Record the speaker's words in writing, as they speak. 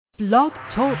Blog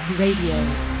Talk Radio.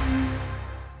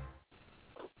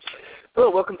 Hello,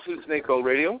 welcome to Snake Oil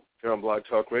Radio here on Blog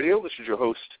Talk Radio. This is your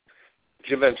host,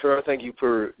 Jim Ventura. Thank you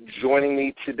for joining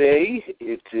me today.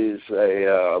 It is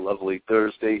a lovely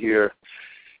Thursday here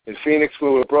in Phoenix,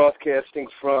 where we're broadcasting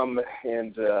from,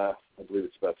 and I believe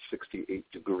it's about 68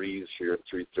 degrees here at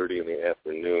 3:30 in the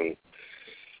afternoon.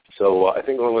 So I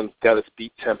think everyone got its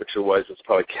beat temperature-wise. It's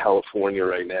probably California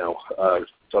right now,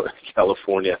 Southern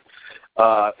California.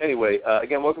 Anyway,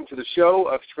 again, welcome to the show.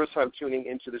 If it's your first time tuning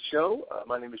into the show,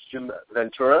 my name is Jim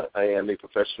Ventura. I am a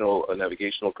professional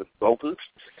navigational consultant,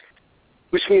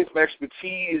 which means my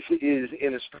expertise is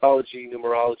in astrology,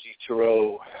 numerology,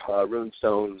 tarot, rune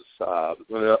stones,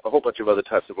 and a whole bunch of other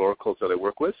types of oracles that I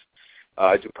work with.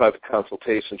 I do private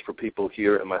consultations for people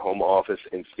here in my home office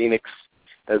in Phoenix,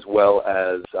 as well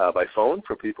as by phone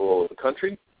for people all over the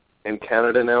country. In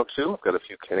Canada now, too. I've got a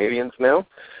few Canadians now.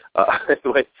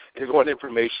 Anyway, if you want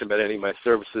information about any of my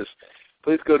services,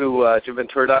 please go to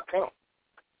jimventura.com.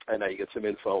 And you get some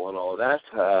info on all of that.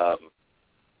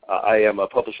 I am a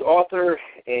published author,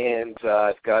 and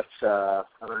I've got a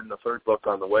third book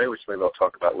on the way, which maybe I'll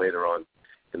talk about later on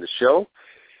in the show.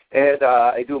 And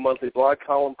I do a monthly blog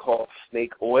column called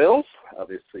Snake Oil,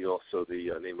 obviously also the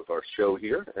name of our show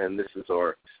here. And this is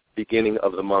our beginning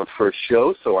of the month first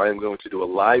show, so I am going to do a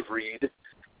live read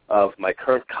of my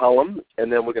current column,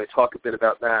 and then we're going to talk a bit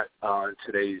about that on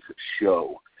today's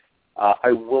show.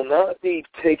 I will not be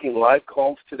taking live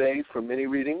calls today for mini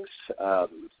readings.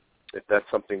 If that's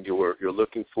something you're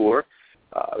looking for,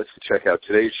 let's check out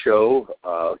today's show.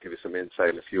 I'll give you some insight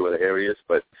in a few other areas,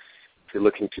 but if you're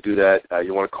looking to do that,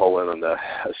 you want to call in on the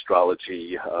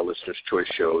Astrology Listener's Choice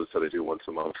shows that I do once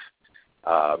a month.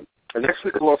 And next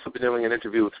week, I'll also be doing an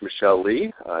interview with Michelle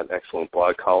Lee, an excellent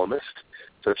blog columnist.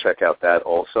 So check out that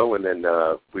also. And then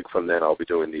a week from then, I'll be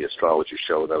doing the astrology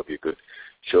show. That'll be a good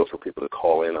show for people to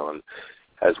call in on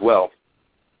as well.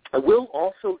 I will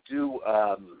also do.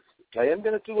 I am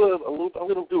going to do a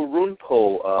rune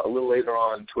poll a little later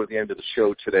on toward the end of the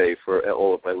show today for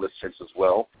all of my listeners as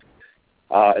well,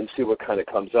 and see what kind of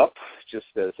comes up,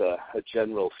 just as a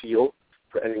general feel.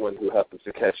 For anyone who happens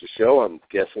to catch the show, I'm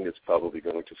guessing it's probably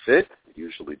going to fit. It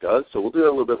usually does. So we'll do that a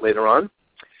little bit later on.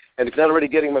 And if you're not already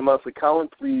getting my monthly column,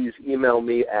 please email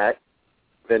me at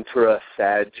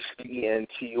venturasag,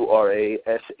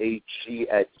 venturasag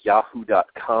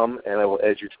 @yahoo.com, and I will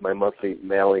add you to my monthly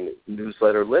mailing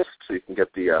newsletter list so you can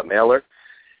get the mailer.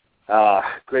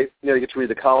 Great. You get to read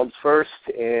the columns first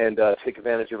and take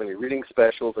advantage of any reading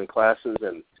specials and classes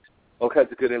and all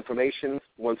kinds of good information.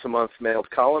 Once a month mailed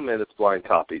column, and it's blind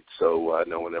copied, so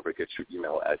no one ever gets your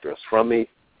email address from me.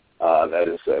 That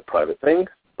is a private thing,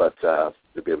 but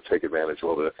you'll be able to take advantage of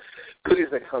all the goodies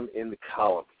that come in the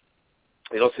column.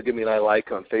 You also give me an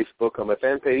like on Facebook on my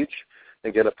fan page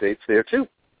and get updates there too.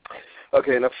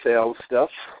 Okay, enough sales stuff.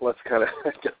 Let's kind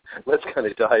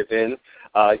of dive in.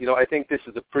 I think this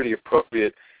is a pretty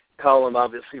appropriate column,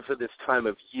 obviously, for this time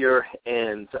of year,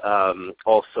 and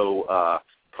also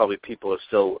probably people are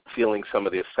still feeling some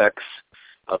of the effects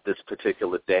of this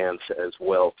particular dance as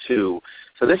well, too.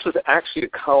 So this was actually a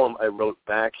column I wrote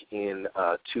back in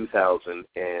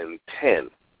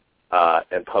 2010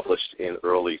 and published in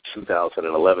early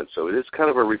 2011. So it is kind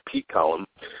of a repeat column.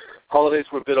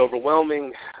 Holidays were a bit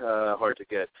overwhelming, hard to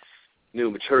get new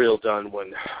material done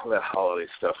when that holiday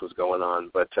stuff was going on.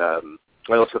 But I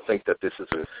also think that this is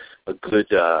a good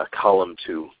column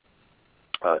to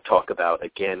talk about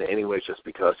again anyway, just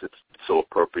because it's so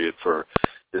appropriate for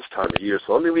this time of year.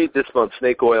 So let me read this month's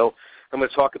Snake Oil. I'm going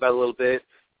to talk about it a little bit,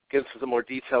 give some more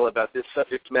detail about this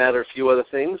subject matter, a few other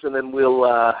things, and then we'll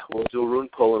do a rune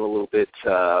poll in a little bit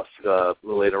a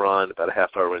little later on, about a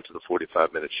half hour into the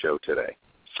 45-minute show today.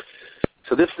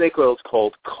 So this Snake Oil is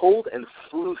called Cold and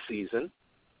Flu Season.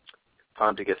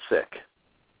 Time to get sick.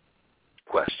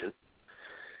 Question.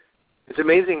 It's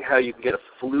amazing how you can get a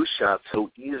flu shot so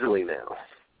easily now.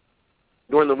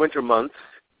 During the winter months,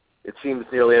 it seems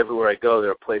nearly everywhere I go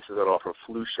there are places that offer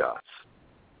flu shots.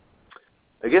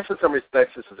 I guess in some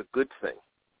respects this is a good thing.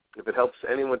 If it helps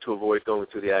anyone to avoid going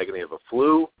through the agony of a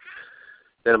flu,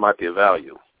 then it might be of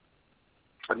value.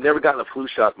 I've never gotten a flu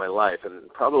shot in my life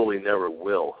and probably never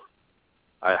will.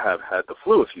 I have had the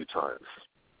flu a few times.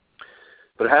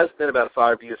 But it has been about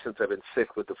 5 years since I've been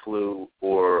sick with the flu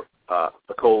or a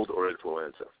cold or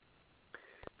influenza.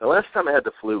 The last time I had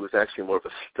the flu was actually more of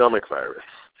a stomach virus.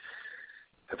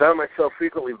 I found myself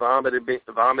frequently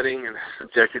vomiting and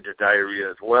subjected to diarrhea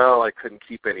as well. I couldn't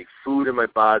keep any food in my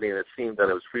body, and it seemed that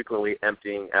I was frequently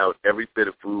emptying out every bit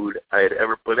of food I had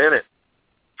ever put in it.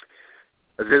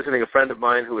 I was visiting a friend of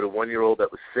mine who had a 1-year-old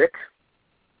that was sick.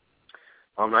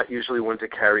 I'm not usually one to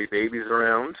carry babies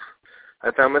around.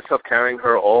 I found myself carrying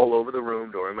her all over the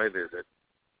room during my visit.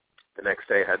 The next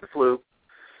day I had the flu.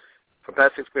 From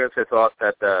past experience, I thought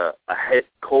that a head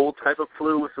cold type of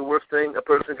flu was the worst thing a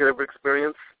person could ever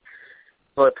experience.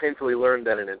 Well, I painfully learned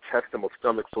that an intestinal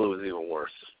stomach flu was even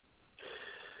worse.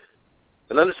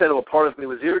 An understandable part of me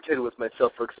was irritated with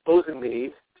myself for exposing me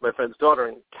to my friend's daughter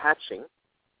and catching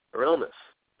her illness.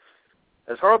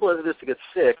 As horrible as it is to get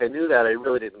sick, I knew that I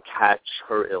really didn't catch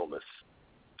her illness.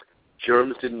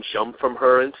 Germs didn't jump from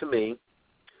her into me.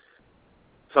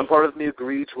 Some part of me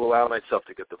agreed to allow myself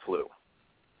to get the flu.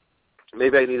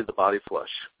 Maybe I needed the body flush.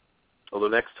 Although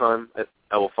next time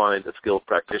I will find a skilled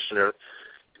practitioner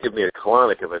to give me a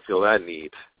colonic if I feel that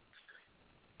need.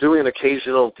 Doing an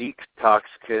occasional detox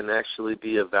can actually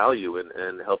be of value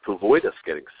and help to avoid us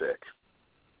getting sick.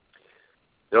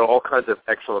 There are all kinds of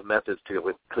excellent methods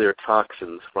to clear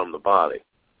toxins from the body.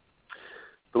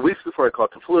 The weeks before I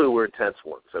caught the flu were intense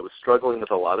ones. I was struggling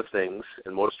with a lot of things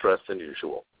and more stressed than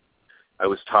usual. I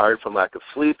was tired from lack of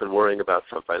sleep and worrying about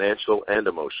some financial and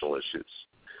emotional issues.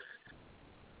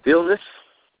 The illness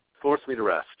forced me to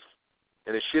rest.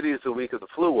 And as shitty as the week of the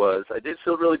flu was, I did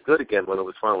feel really good again when it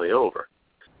was finally over.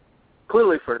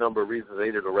 Clearly, for a number of reasons, I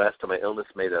needed a rest, and my illness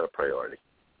made that a priority.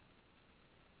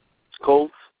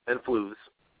 Colds and flus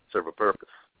serve a purpose.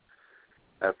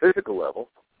 At a physical level,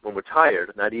 when we're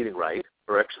tired, not eating right,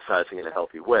 or exercising in a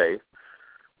healthy way,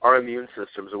 our immune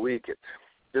systems are weakened.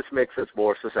 This makes us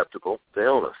more susceptible to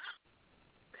illness.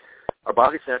 Our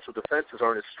body's natural defenses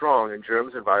aren't as strong, and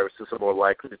germs and viruses are more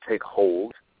likely to take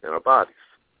hold in our bodies.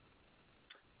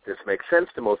 This makes sense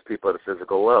to most people at a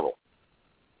physical level.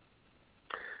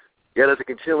 Yet, as I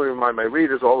continually remind my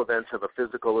readers, all events have a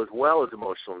physical as well as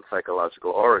emotional and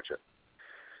psychological origin.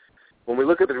 When we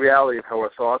look at the reality of how our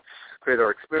thoughts create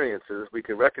our experiences, we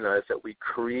can recognize that we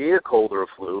create a cold or a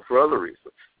flu for other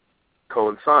reasons,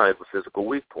 coincide with physical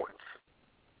weak points.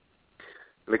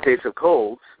 In the case of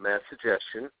colds, mass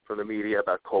suggestion from the media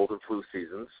about cold and flu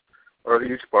seasons are a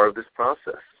huge part of this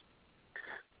process.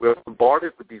 We are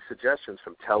bombarded with these suggestions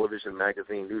from television,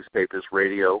 magazine, newspapers,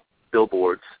 radio,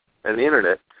 billboards, and the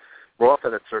Internet, more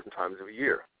often at certain times of the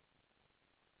year.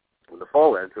 When the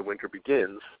fall ends and winter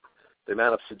begins, the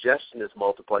amount of suggestion is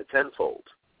multiplied tenfold.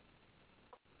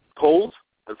 Colds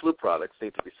and flu products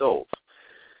need to be sold.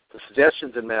 The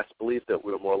suggestions and mass belief that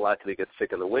we're more likely to get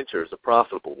sick in the winter is a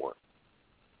profitable one.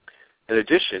 In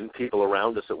addition, people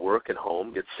around us at work and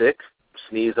home get sick,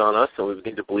 sneeze on us, and we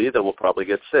begin to believe that we'll probably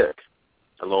get sick.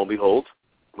 And lo and behold,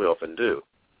 we often do.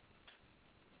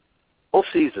 All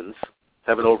seasons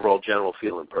have an overall general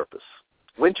feel and purpose.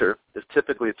 Winter is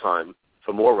typically a time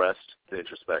for more rest and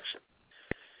introspection.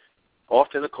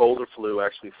 Often a cold or flu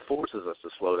actually forces us to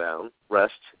slow down,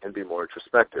 rest, and be more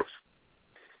introspective.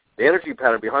 The energy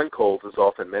pattern behind colds is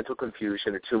often mental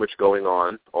confusion and too much going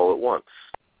on all at once.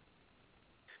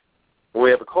 When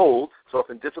we have a cold, it's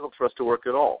often difficult for us to work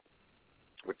at all.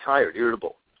 We're tired,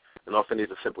 irritable, and often need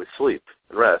to simply sleep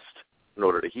and rest in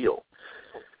order to heal.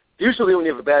 Usually when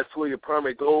you have a bad flu, your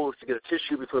primary goal is to get a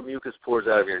tissue before mucus pours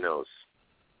out of your nose.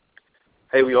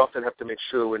 Hey, we often have to make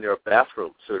sure we're near a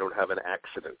bathroom so we don't have an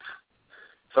accident.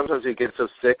 Sometimes we get so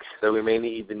sick that we may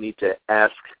even need to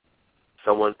ask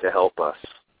someone to help us.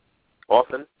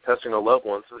 Often, testing our loved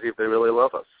ones to see if they really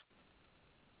love us.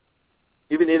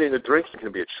 Even eating or drinking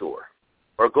can be a chore.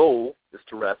 Our goal is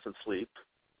to rest and sleep,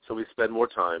 so we spend more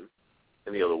time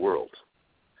in the other world.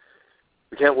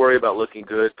 We can't worry about looking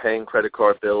good, paying credit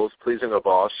card bills, pleasing our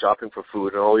boss, shopping for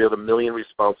food, and all the other million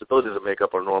responsibilities that make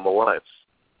up our normal lives.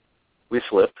 We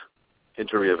slip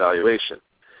into reevaluation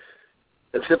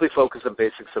and simply focus on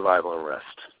basic survival and rest.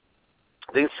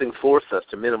 These things force us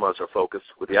to minimize our focus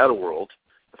with the outer world,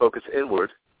 and focus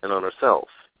inward and on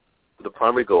ourselves, with the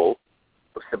primary goal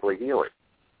of simply healing.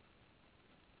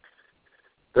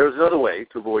 There is another way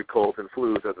to avoid colds and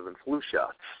flus other than flu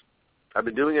shots. I've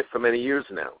been doing it for many years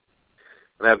now,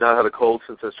 and I have not had a cold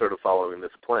since I started following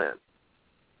this plan.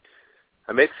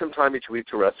 I make some time each week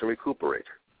to rest and recuperate.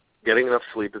 Getting enough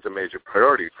sleep is a major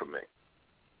priority for me.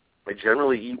 I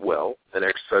generally eat well and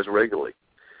exercise regularly.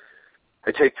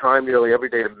 I take time nearly every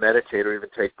day to meditate or even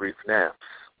take brief naps.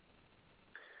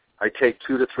 I take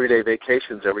 2 to 3 day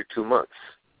vacations every 2 months.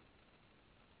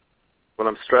 When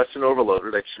I'm stressed and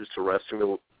overloaded, I choose to rest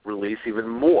and release even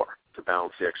more to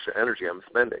balance the extra energy I'm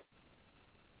spending.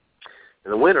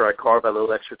 In the winter, I carve out a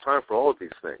little extra time for all of these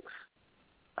things.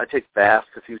 I take baths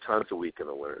a few times a week in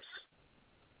the winters.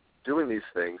 Doing these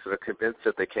things, and are convinced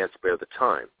that they can't spare the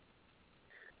time.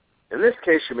 In this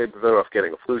case, you may be better off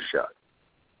getting a flu shot.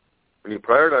 When you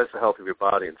prioritize the health of your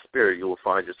body and spirit, you will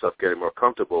find yourself getting more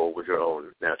comfortable with your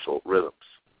own natural rhythms.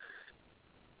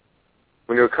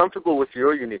 When you're comfortable with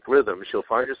your unique rhythms, you'll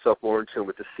find yourself more in tune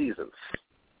with the seasons.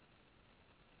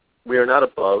 We are not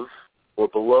above or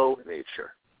below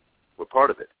nature. We're part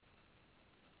of it.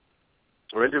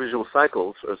 Our individual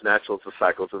cycles are as natural as the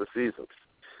cycles of the seasons.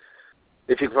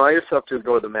 If you allow yourself to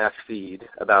ignore the mass feed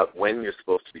about when you're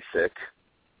supposed to be sick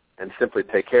and simply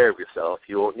take care of yourself,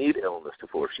 you won't need illness to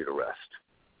force you to rest.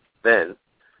 Then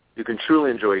you can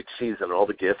truly enjoy each season and all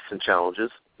the gifts and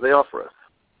challenges they offer us.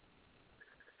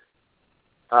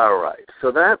 All right,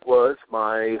 so that was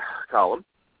my column.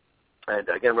 And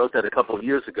again, wrote that a couple of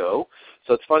years ago.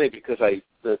 So it's funny because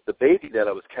the baby that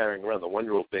I was carrying around, the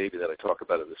 1-year-old baby that I talk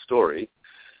about in the story,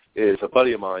 is a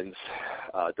buddy of mine's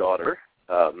daughter,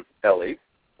 Ellie.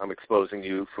 I'm exposing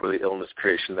you for the illness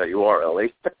creation that you are,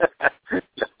 Ellie.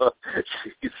 No,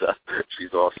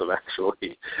 she's awesome,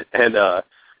 actually. And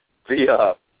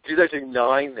she's actually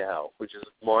 9 now, which is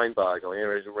mind-boggling.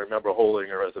 I remember holding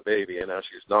her as a baby, and now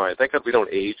she's 9. Thank God we don't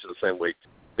age the same way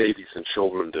babies and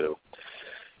children do.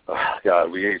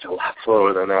 God, we age a lot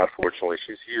slower than that, fortunately.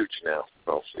 She's huge now.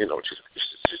 Well, you know, she's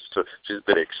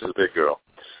big. She's a big girl.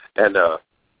 And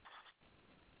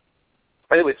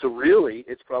anyway, so really,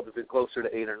 it's probably been closer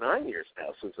to 8 or 9 years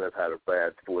now since I've had a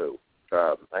bad flu.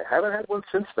 I haven't had one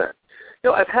since then.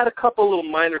 You know, I've had a couple little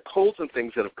minor colds and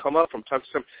things that have come up from time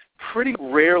to time, pretty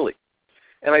rarely.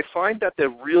 And I find that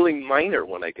they're really minor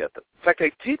when I get them. In fact,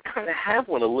 I did kind of have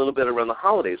one a little bit around the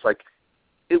holidays. Like,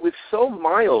 it was so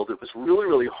mild, it was really,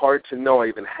 really hard to know I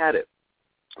even had it.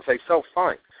 So I felt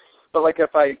fine. But like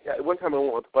one time I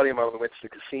went with a buddy of mine, we went to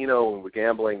the casino and we were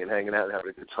gambling and hanging out and having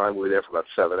a good time. We were there for about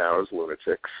 7 hours,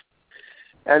 lunatics.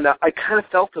 And I kind of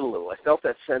felt it a little. I felt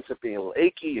that sense of being a little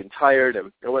achy and tired,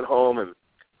 and I went home and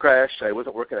crashed. I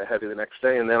wasn't working that heavy the next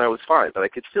day, and then I was fine. But I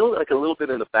could feel like a little bit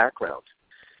in the background.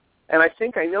 And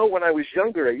I know when I was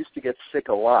younger, I used to get sick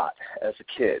a lot as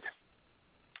a kid.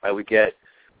 I would get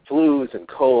flus and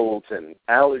colds and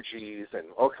allergies and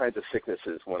all kinds of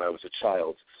sicknesses when I was a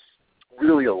child,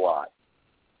 really a lot.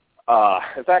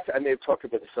 In fact, I may have talked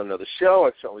about this on another show.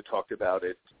 I've certainly talked about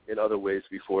it in other ways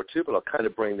before, too, but I'll kind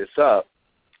of bring this up.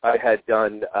 I had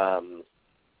done,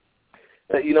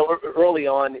 early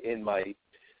on in my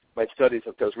studies,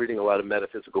 I was reading a lot of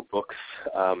metaphysical books.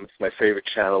 My favorite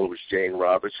channel was Jane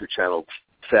Roberts, who channeled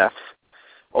Seth.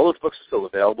 All those books are still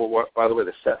available, by the way,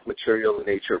 the Seth Material, The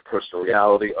Nature of Personal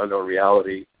Reality, Unknown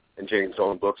Reality, and Jane's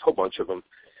own books, a whole bunch of them.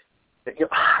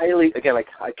 Highly, again,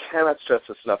 I cannot stress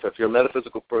this enough. If you're a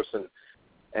metaphysical person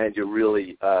and you're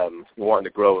really wanting to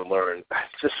grow and learn,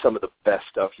 it's just some of the best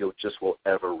stuff you will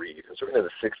ever read. It's written in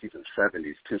the 60s and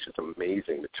 70s, too. It's just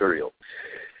amazing material.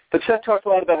 But Seth talked a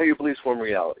lot about how your beliefs form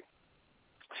reality.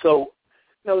 So,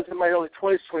 it was in my early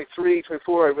 20s, 23,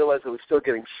 24, I realized I was still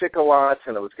getting sick a lot,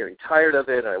 and I was getting tired of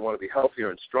it, and I want to be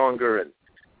healthier and stronger. And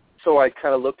so I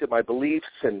kind of looked at my beliefs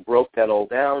and broke that all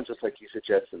down, just like you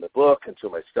suggest in the book, and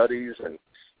through my studies. And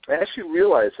I actually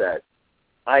realized that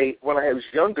when I was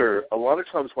younger, a lot of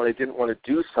times when I didn't want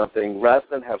to do something, rather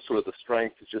than have sort of the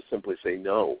strength to just simply say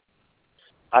no,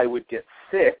 I would get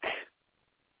sick,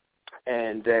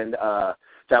 and then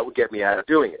that would get me out of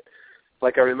doing it.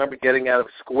 Like I remember getting out of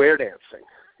square dancing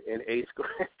in 8th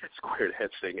grade. Square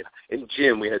dancing. In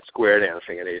gym, we had square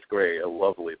dancing in 8th grade.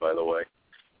 Lovely, by the way.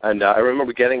 And I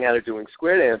remember getting out of doing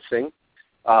square dancing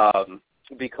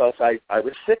because I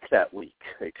was sick that week,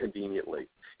 conveniently.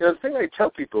 The thing I tell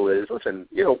people is, listen,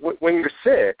 when you're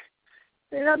sick,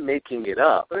 you're not making it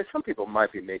up. I mean, some people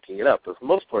might be making it up, but for the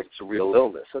most part, it's a real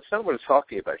illness. That's not what we're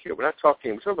talking about here. We're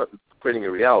talking about creating a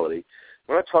reality.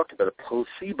 We're not talking about a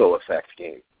placebo effect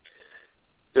game.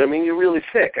 I mean, you're really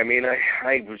sick. I mean,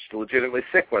 I was legitimately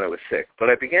sick when I was sick, but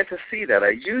I began to see that. I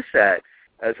used that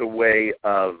as a way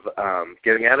of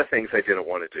getting out of things I didn't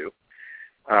want to do.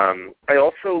 I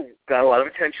also got a lot of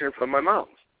attention from my mom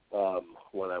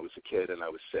when I was a kid and I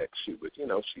was sick. She would,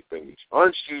 she'd bring me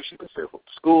orange juice. She would stay home from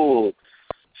school.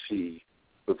 She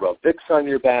would rub Vicks on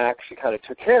your back. She kind of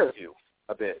took care of you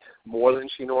a bit more than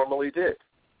she normally did.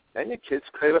 And your kids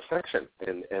crave affection,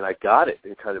 and I got it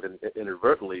in kind of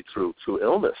inadvertently through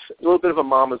illness. A little bit of a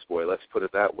mama's boy, let's put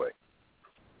it that way.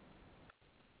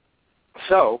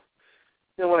 So,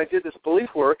 when I did this belief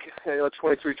work,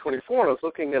 23, 24, and I was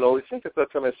looking at all these things, I thought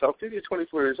to myself, dude, you're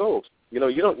 24 years old. You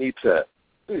don't need to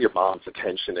need your mom's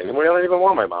attention anymore. I don't even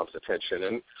want my mom's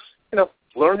attention. And,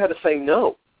 learn how to say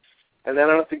no. And then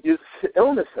I don't have to use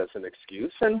illness as an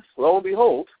excuse. And lo and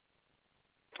behold,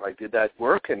 I did that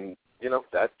work, and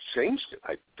that changed it.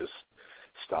 I just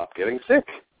stopped getting sick.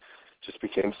 Just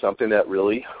became something that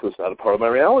really was not a part of my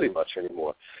reality much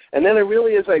anymore. And then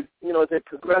as I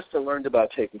progressed and learned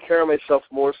about taking care of myself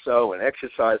more so and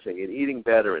exercising and eating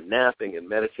better and napping and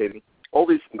meditating, all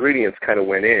these ingredients kind of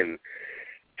went in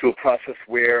to a process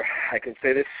where I can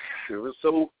say this, it was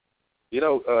so,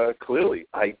 clearly,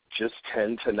 I just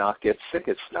tend to not get sick.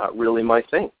 It's not really my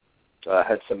thing. I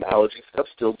had some allergy stuff,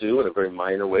 still do in a very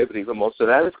minor way, but even most of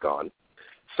that is gone.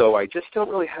 So I just don't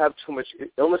really have too much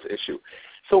illness issue.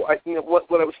 So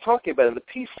what I was talking about in the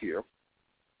piece here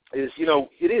is,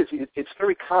 it's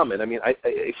very common. I mean, I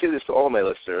say this to all my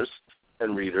listeners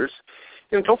and readers.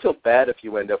 Don't feel bad if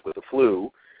you end up with a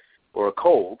flu or a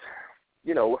cold.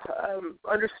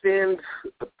 Understand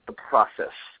the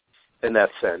process in that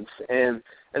sense, and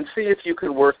see if you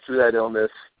can work through that illness,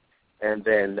 and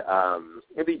then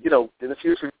maybe, in the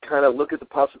future, kind of look at the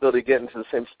possibility of getting to the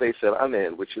same space that I'm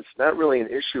in, which is not really an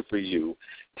issue for you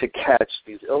to catch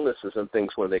these illnesses and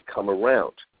things when they come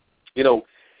around.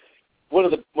 One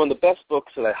of the best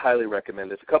books that I highly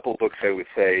recommend is a couple of books I would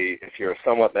say if you're a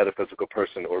somewhat metaphysical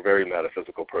person or very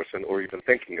metaphysical person or even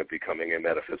thinking of becoming a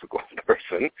metaphysical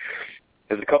person,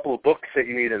 is a couple of books that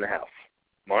you need in the house.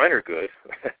 Mine are good,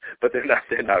 but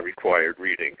they're not required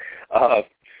reading.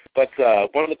 But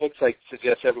one of the books I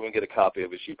suggest everyone get a copy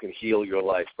of is You Can Heal Your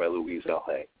Life by Louise L.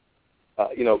 Hay.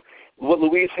 What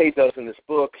Louise Hay does in this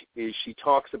book is she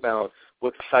talks about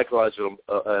what the psychological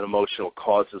and emotional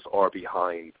causes are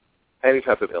behind any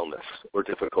type of illness or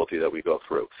difficulty that we go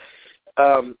through.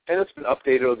 And it's been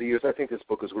updated over the years. I think this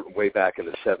book was written way back in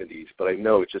the 70s, but I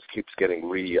know it just keeps getting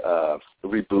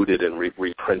rebooted and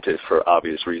reprinted for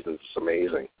obvious reasons. It's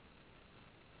amazing.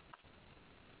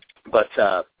 But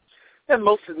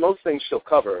most things she'll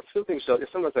cover. Some things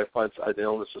sometimes I find an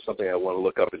illness or something I want to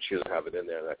look up and she doesn't have it in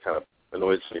there, and that kind of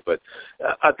annoys me. But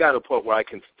I've got to a point where I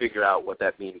can figure out what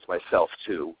that means myself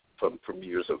too from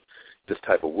years of this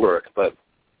type of work. But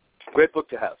great book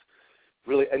to have,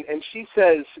 really. And she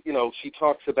says, she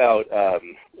talks about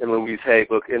in Louise Hay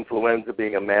book, influenza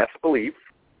being a mass belief,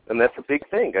 and that's a big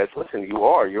thing, guys. Listen,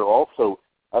 you're also,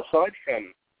 aside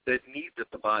from the need that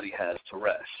the body has to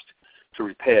rest, to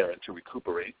repair, and to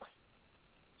recuperate,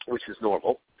 which is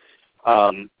normal,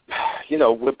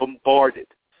 we're bombarded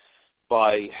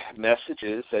by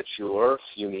messages that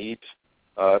you need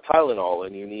Tylenol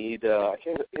and you need,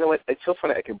 it's so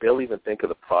funny, I can barely even think of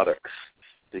the products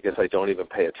because I don't even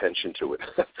pay attention to it.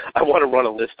 I want to run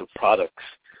a list of products,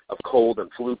 of cold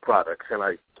and flu products,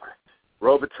 and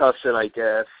Robitussin, I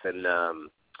guess, and I'm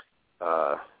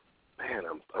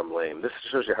lame. This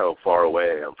shows you how far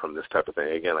away I am from this type of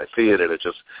thing. Again, I see it, and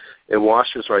it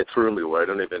washes right through me where I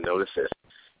don't even notice it.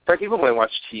 In fact, even when I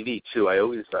watch TV, too, I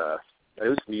always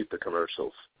mute the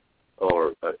commercials.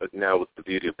 Or now with the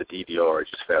beauty of the DVR, I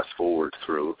just fast forward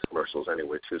through commercials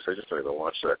anyway, too, so I just don't even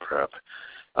watch that crap.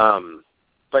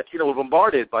 But, we're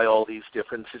bombarded by all these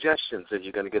different suggestions that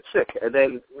you're going to get sick. And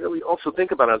then really also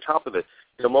think about on top of it,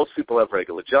 most people have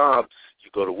regular jobs. You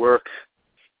go to work.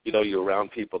 You're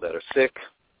around people that are sick.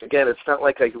 Again, it's not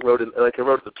like I wrote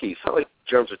the piece. It's not like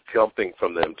germs are jumping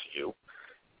from them to you.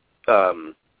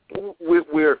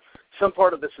 Some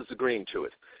part of this is agreeing to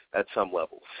it at some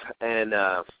levels. And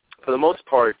for the most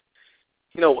part,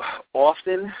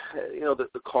 often,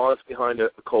 the cause behind a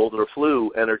cold or a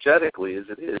flu energetically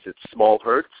it's small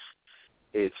hurts.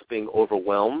 It's being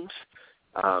overwhelmed.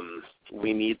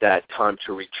 We need that time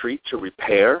to retreat, to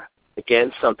repair.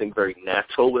 Again, something very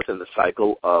natural within the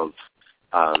cycle of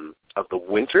the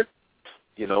winter.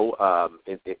 In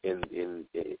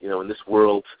this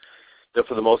world,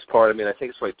 for the most part, I think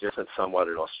it's quite different somewhat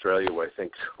in Australia, where I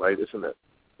think, right, isn't it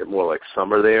more like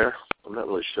summer there? I'm not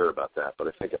really sure about that, but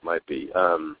I think it might be.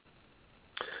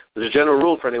 There's a general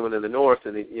rule for anyone in the north,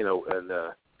 and in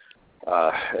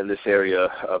this area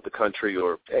of the country,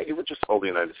 or even just all the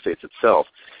United States itself.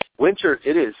 Winter,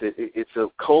 it's a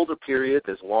colder period.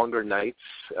 There's longer nights,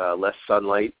 less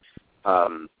sunlight.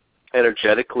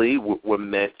 Energetically, we're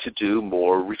meant to do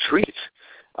more retreat.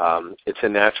 It's a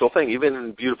natural thing. Even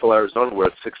in beautiful Arizona, where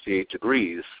it's 68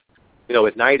 degrees,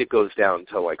 at night it goes down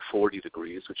to like 40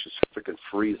 degrees, which is freaking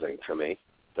freezing to me.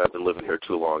 I've been living here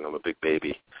too long. I'm a big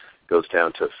baby. It goes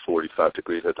down to 45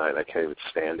 degrees at night. I can't even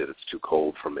stand it. It's too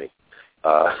cold for me.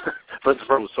 From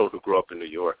someone who grew up in New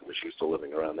York and was used to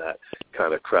living around that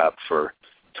kind of crap for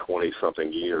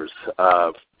 20-something years.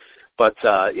 But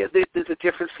there's a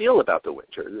different feel about the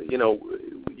winter. You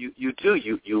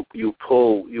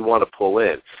want to pull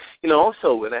in.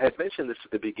 Also, and I had mentioned this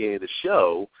at the beginning of the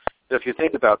show, that if you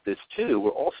think about this too,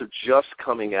 we're also just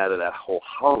coming out of that whole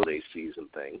holiday season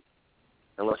thing.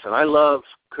 And listen, I love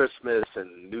Christmas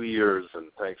and New Year's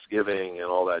and Thanksgiving and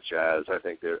all that jazz. I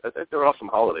think they're awesome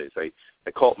holidays. I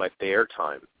call it my bear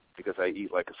time because I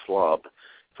eat like a slob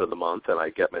for the month, and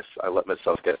I let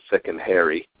myself get thick and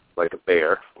hairy like a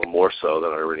bear, or more so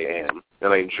than I already am,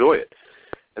 and I enjoy it.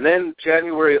 And then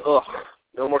January,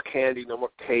 no more candy, no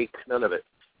more cake, none of it.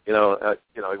 I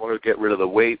want to get rid of the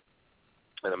weight,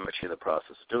 and I'm actually in the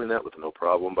process of doing that with no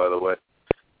problem, by the way.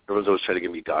 Everyone's always trying to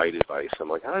give me diet advice. I'm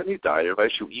like, I don't need diet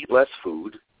advice. You eat less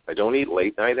food. I don't eat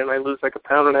late night, and I lose like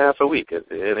 1.5 pounds a week.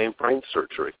 It ain't brain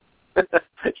surgery,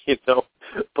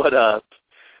 But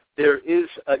there is,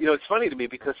 it's funny to me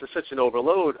because there's such an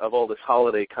overload of all this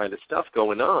holiday kind of stuff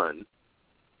going on,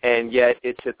 and yet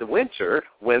it's at the winter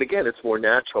when, again, it's more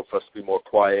natural for us to be more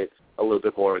quiet, a little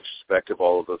bit more introspective,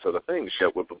 all of those other things,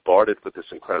 yet we're bombarded with this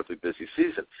incredibly busy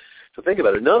season. So think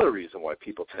about another reason why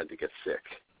people tend to get sick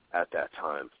at that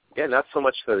time. Again, not so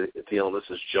much that the illness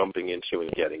is jumping into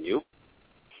and getting you,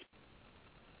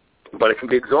 but it can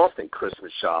be exhausting,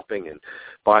 Christmas shopping and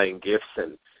buying gifts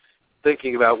and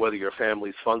thinking about whether your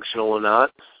family's functional or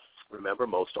not. Remember,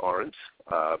 most aren't,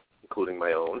 including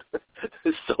my own.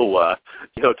 So,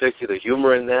 it takes you the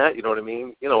humor in that, you know what I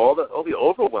mean? All the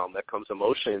overwhelm that comes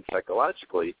emotionally and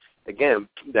psychologically, again,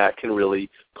 that can really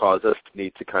cause us to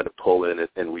need to kind of pull in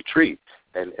and retreat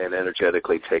and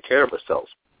energetically take care of ourselves.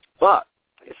 But,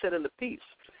 like I said in the piece,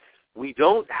 we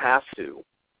don't have to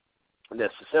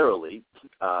necessarily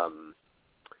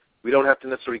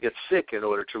get sick in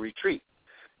order to retreat.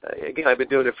 Again, I've been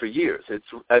doing it for years.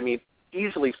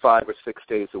 Easily 5 or 6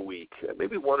 days a week,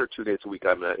 maybe 1 or 2 days a week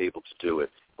I'm not able to do it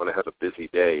when I have a busy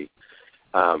day.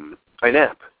 I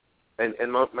nap.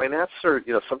 And my naps are,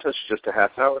 sometimes just a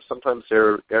half hour, sometimes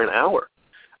they're an hour,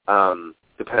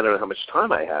 depending on how much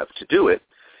time I have to do it,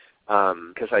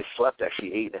 because I slept actually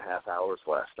 8.5 hours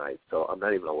last night, so I'm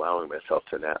not even allowing myself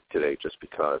to nap today just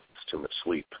because it's too much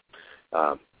sleep.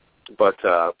 But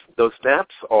those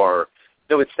naps are,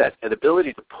 it's that an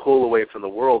ability to pull away from the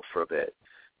world for a bit.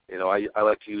 I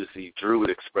like to use the Druid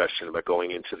expression about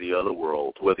going into the other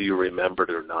world, whether you remember it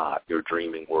or not, your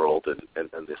dreaming world and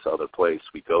this other place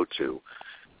we go to.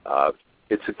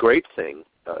 It's a great thing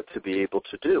to be able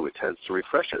to do. It tends to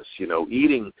refresh us.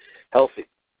 Eating healthy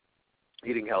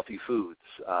foods,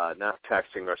 not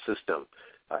taxing our system,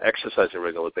 exercising on a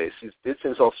regular basis. These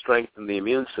things all strengthen the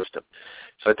immune system.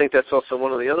 So I think that's also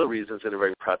one of the other reasons in a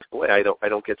very practical way I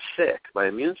don't get sick. My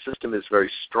immune system is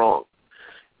very strong.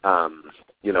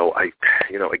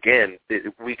 Again,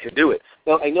 we can do it.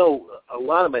 Now, I know a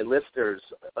lot of my listeners,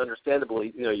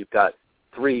 understandably, you've got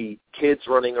 3 kids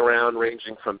running around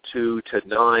ranging from 2 to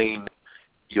 9.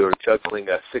 You're juggling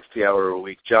a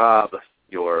 60-hour-a-week job.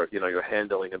 You're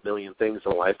handling a million things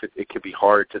in life. It can be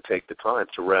hard to take the time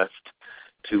to rest,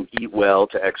 to eat well,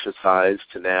 to exercise,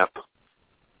 to nap.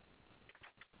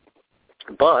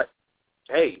 But,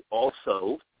 hey,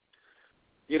 also,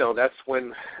 that's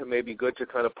when it may be good to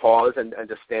kind of pause and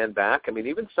to stand back.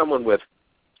 Even someone with,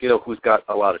 who's got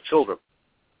a lot of children,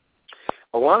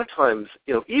 a lot of times,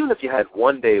 even if you had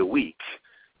 1 day a week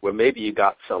where maybe you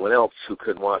got someone else who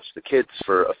could watch the kids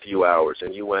for a few hours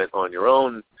and you went on your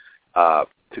own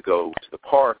to go to the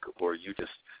park, or you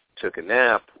just took a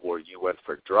nap, or you went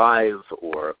for a drive,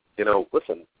 or,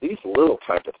 listen, these little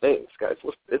type of things, guys,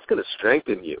 it's going to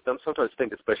strengthen you. I sometimes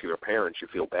think, especially for parents, you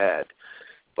feel bad.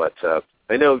 But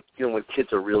I know, when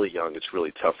kids are really young, it's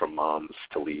really tough for moms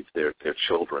to leave their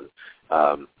children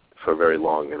for very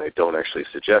long, and I don't actually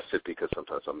suggest it because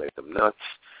sometimes I'll make them nuts.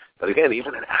 But again,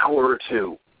 even an hour or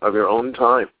 2 of your own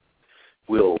time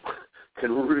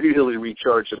can really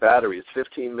recharge the battery. It's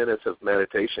 15 minutes of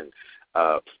meditation,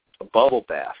 a bubble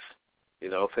bath,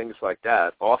 things like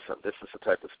that. Awesome. This is the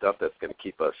type of stuff that's going to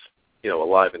keep us,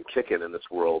 alive and kicking in this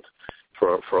world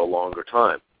for a longer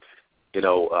time.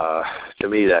 To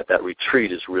me, that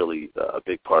retreat is really a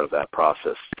big part of that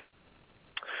process.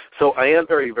 So I am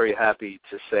very, very happy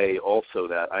to say also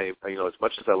that as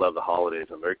much as I love the holidays,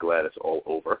 I'm very glad it's all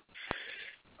over.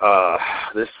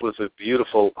 This was a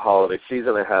beautiful holiday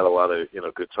season. I had a lot of,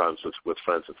 good times with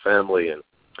friends and family,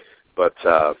 but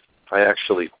I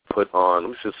actually put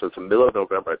on, since the middle of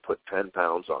November, I put 10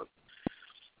 pounds on.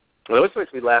 And it always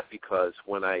makes me laugh because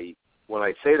when I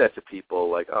say that to people,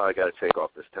 like, oh, I got to take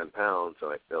off this 10 pounds,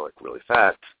 and I feel like really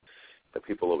fat, that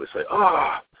people always say,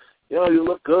 oh, you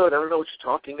look good. I don't know what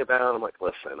you're talking about. I'm like,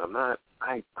 listen, I'm not.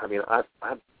 I've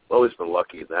always been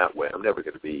lucky in that way. I'm never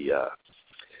going to be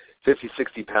 50,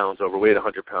 60 pounds overweight,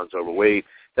 100 pounds overweight.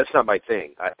 That's not my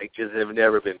thing. I just have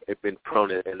never been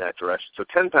prone in that direction. So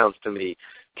 10 pounds to me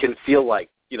can feel like,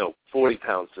 40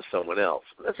 pounds to someone else.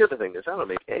 But that's the other thing is I don't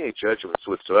make any judgments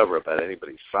whatsoever about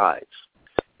anybody's size.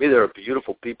 There are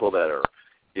beautiful people that are,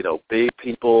 big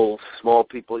people, small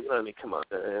people. Come on,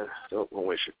 don't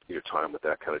waste your time with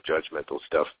that kind of judgmental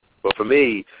stuff. But for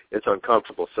me, it's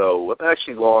uncomfortable. So I've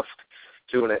actually lost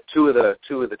two of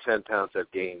the 10 pounds I've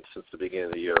gained since the beginning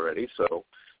of the year already. So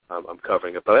I'm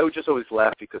covering it. But I would just always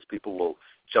laugh because people will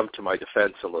jump to my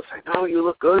defense and they'll say, "No, you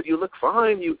look good. You look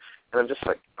fine." And I'm just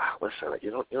like, listen,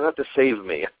 you don't have to save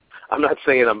me. I'm not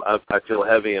saying I feel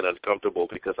heavy and uncomfortable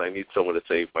because I need someone to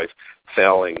save my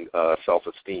failing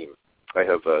self-esteem. I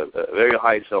have a very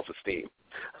high self-esteem.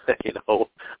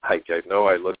 I know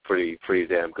I look pretty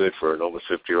damn good for an almost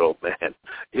 50-year-old man.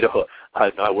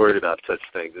 I'm not worried about such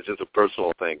things. It's just a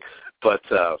personal thing. But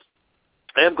I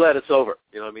am glad it's over.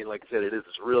 Like I said, it's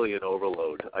really an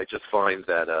overload. I just find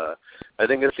that I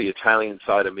think it's the Italian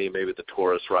side of me, maybe the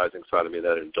Taurus rising side of me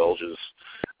that indulges.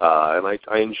 And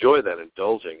I enjoy that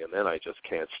indulging, and then I just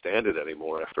can't stand it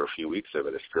anymore after a few weeks of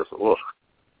it. It's just, ugh.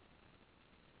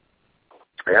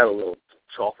 I had a little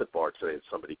chocolate bar today that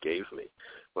somebody gave me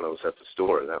when I was at the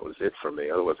store, and that was it for me.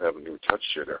 Otherwise, I haven't even touched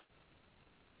sugar.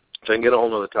 So I can get a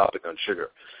whole other topic on sugar.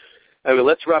 Anyway,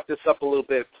 let's wrap this up a little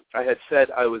bit. I had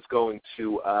said I was going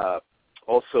to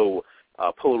also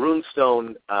pull a rune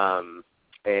stone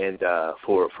and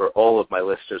for all of my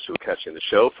listeners who are catching the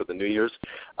show for the New Year's.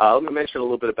 Let me mention a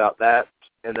little bit about that.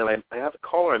 And then I have a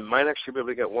caller. I might actually be able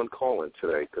to get one call in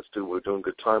today because we're doing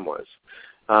good time-wise.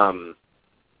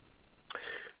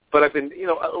 But I've been,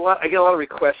 I get a lot of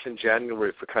requests in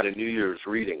January for kind of New Year's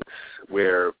readings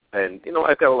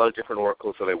I've got a lot of different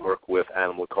oracles that I work with,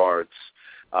 animal cards,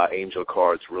 angel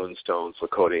cards, rune stones,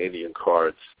 Lakota Indian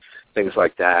cards, things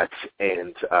like that.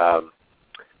 And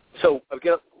so I've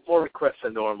got more requests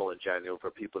than normal in January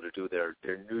for people to do their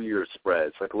New Year's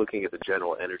spreads, like looking at the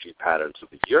general energy patterns of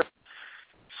the year.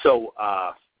 So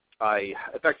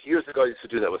in fact, years ago I used to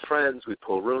do that with friends. We'd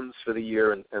pull runes for the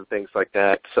year and things like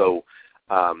that. So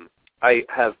I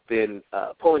have been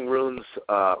pulling runes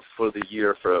for the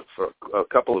year for a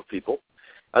couple of people,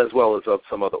 as well as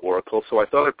some other oracles. So I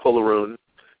thought I'd pull a rune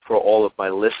for all of my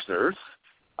listeners.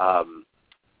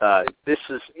 This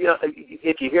is,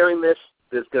 if you're hearing this,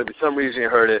 there's going to be some reason you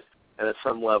heard it, and at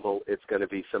some level it's going to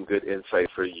be some good insight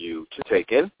for you to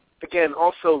take in. Again,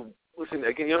 also, listen,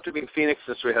 you don't have to be in Phoenix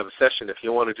this way, have a session. If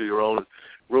you want to do your own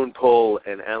rune pull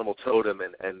and animal totem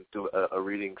and do a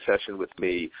reading session with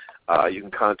me, you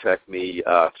can contact me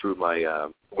through my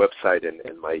website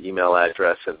and my email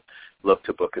address and look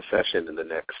to book a session in the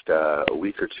next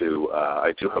week or two.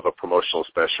 I do have a promotional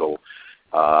special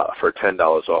for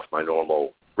 $10 off my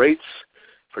normal rates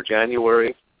for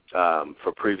January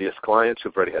for previous clients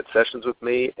who've already had sessions with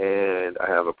me, and I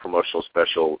have a promotional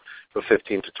special for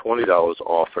 $15 to $20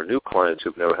 off for new clients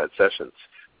who've never had sessions.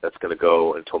 That's going to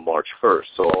go until March 1st,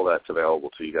 so all that's available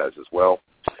to you guys as well.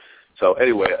 So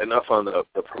anyway, enough on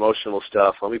the promotional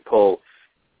stuff. Let me pull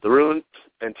the rune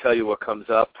and tell you what comes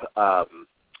up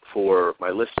for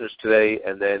my listeners today,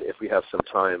 and then if we have some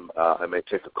time, I may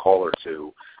take a call or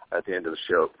two at the end of the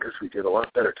show because we did a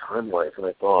lot better time-wise than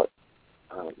I thought.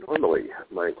 Normally,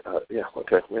 we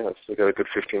got a good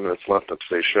 15 minutes left on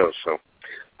today's show. So,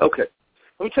 okay,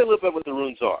 let me tell you a little bit what the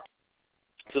runes are.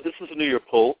 So this is a New Year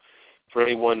pull for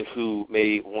anyone who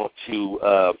may want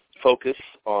to focus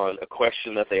on a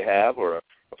question that they have or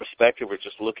a perspective, or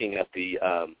just looking at the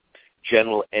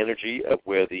general energy of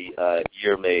where the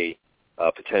year may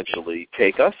potentially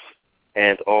take us,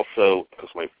 and also because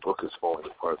my book is falling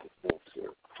apart.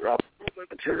 Drop my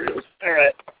materials. All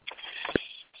right.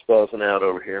 Spelling out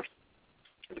over here.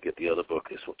 Let me get the other book.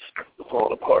 This one's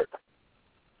falling apart.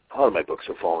 A lot of my books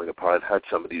are falling apart. I've had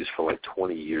some of these for like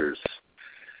 20 years.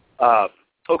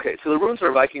 Okay, so the runes are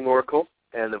a Viking oracle,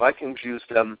 and the Vikings used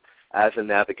them as a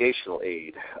navigational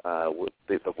aid,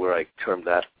 where I termed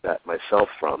that myself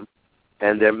from.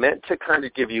 And they're meant to kind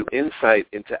of give you insight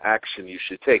into action you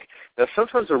should take. Now,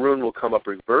 sometimes a rune will come up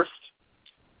reversed,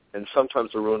 and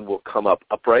sometimes a rune will come up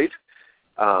upright.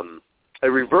 A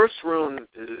reverse rune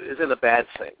isn't a bad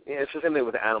thing. It's the same thing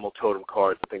with animal totem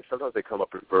cards and things. Sometimes they come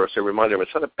up reversed. A reminder, it's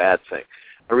not a bad thing.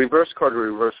 A reverse card or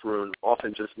a reverse rune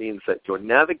often just means that you're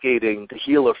navigating to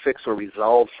heal or fix or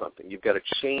resolve something. You've got to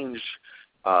change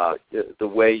the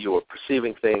way you're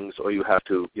perceiving things, or you have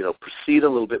to, proceed a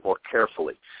little bit more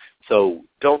carefully. So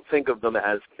don't think of them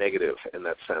as negative in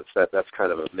that sense. That's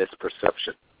kind of a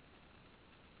misperception.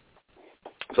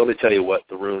 So let me tell you what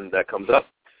the rune that comes up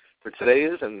for today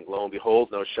is, and lo and behold,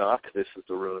 no shock, this is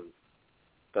the rune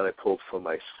that I pulled for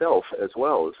myself as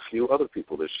well as a few other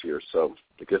people this year. So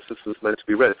I guess this is meant to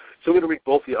be read. So I'm going to read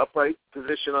both the upright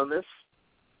position on this,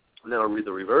 and then I'll read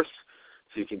the reverse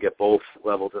so you can get both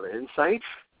levels of insight.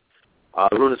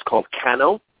 The rune is called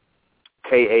Kano,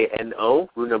 K-A-N-O,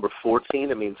 rune number 14.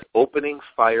 It means opening,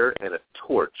 fire, and a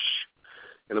torch.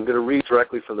 And I'm going to read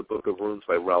directly from the Book of Runes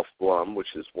by Ralph Blum,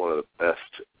 which is one of the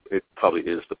best, it probably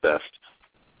is the best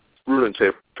rune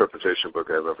interpretation book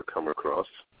I've ever come across.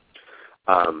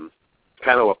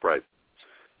 Kano upright.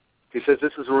 He says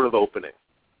this is a rune of opening,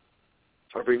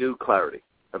 of renewed clarity,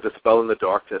 of dispelling the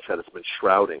darkness that has been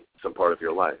shrouding some part of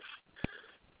your life.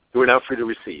 You are now free to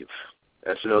receive,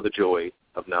 as to know the joy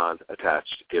of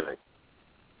non-attached giving.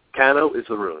 Kano is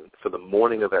the rune for the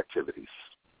morning of activities,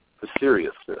 for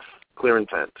seriousness, clear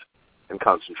intent, and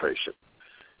concentration,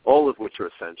 all of which are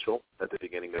essential at the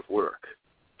beginning of work.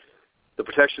 The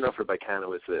protection offered by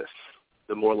Kano is this: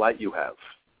 the more light you have,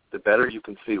 the better you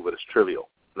can see what is trivial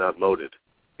and outmoded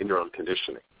in your own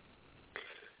conditioning.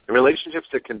 In relationships,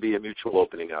 there can be a mutual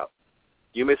opening up.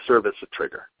 You may serve as the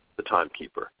trigger, the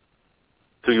timekeeper,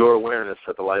 through your awareness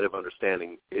that the light of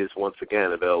understanding is once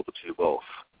again available to you both.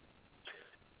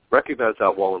 Recognize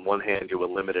that while on one hand you are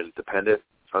limited and dependent,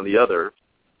 on the other,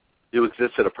 you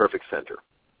exist at a perfect center,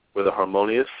 where the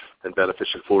harmonious and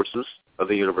beneficial forces of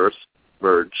the universe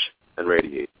merge and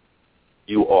radiate.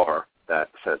 You are that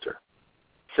center.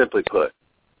 Simply put,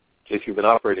 if you've been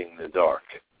operating in the dark,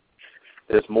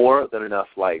 there's more than enough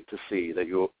light to see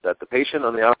that the patient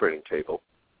on the operating table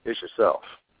is yourself.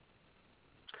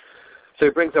 So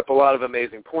it brings up a lot of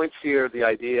amazing points here. The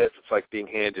idea is it's like being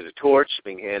handed a torch,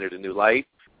 being handed a new light,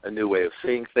 a new way of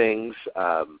seeing things.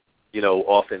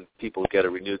 Often people get a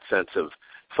renewed sense of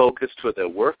focus toward their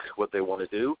work, what they want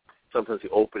to do. Sometimes the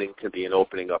opening can be an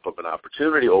opening up of an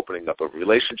opportunity, opening up of a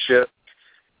relationship.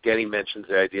 Getty mentions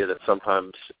the idea that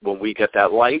sometimes when we get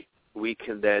that light, we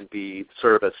can then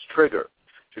serve as a trigger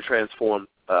to transform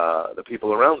the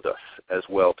people around us as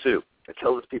well, too. It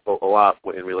tells people a lot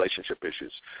in relationship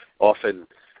issues. Often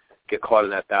get caught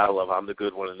in that battle of I'm the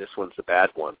good one and this one's the bad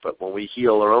one. But when we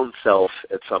heal our own self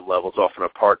at some levels, often our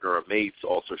partner or mates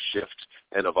also shift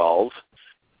and evolve,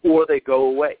 or they go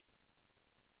away,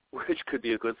 which could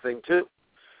be a good thing too,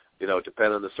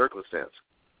 depending on the circumstance.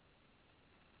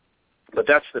 But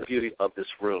that's the beauty of this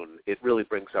rune. It really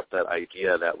brings up that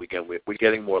idea that, we're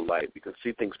getting more light. We can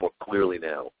see things more clearly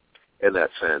now in that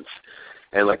sense.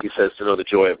 And like he says, to know the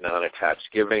joy of non-attached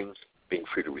giving, being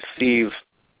free to receive.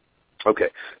 Okay,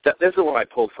 this is what I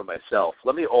pulled for myself.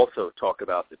 Let me also talk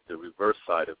about the reverse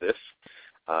side of this,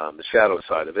 the shadow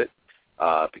side of it,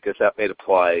 because that may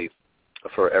apply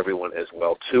for everyone as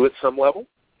well, too, at some level.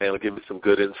 And it'll give you some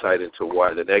good insight into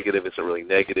why the negative isn't really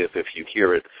negative if you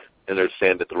hear it and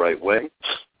understand it the right way.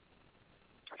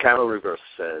 Kano reverse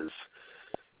says,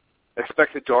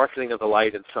 expect a darkening of the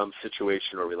light in some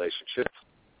situation or relationship.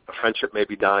 A friendship may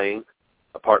be dying,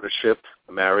 a partnership,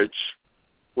 a marriage,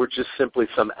 or just simply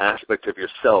some aspect of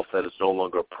yourself that is no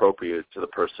longer appropriate to the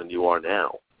person you are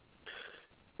now.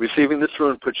 Receiving this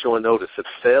rune puts you on notice that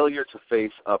failure to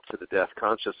face up to the death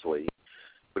consciously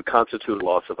would constitute a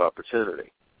loss of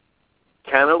opportunity.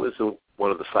 Kano is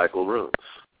one of the cycle runes.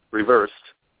 Reversed,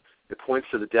 it points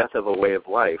to the death of a way of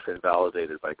life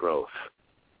invalidated by growth.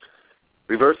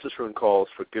 Reverse, this rune calls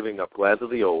for giving up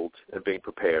gladly the old and being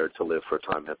prepared to live for a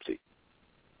time empty.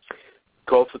 It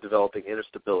calls for developing inner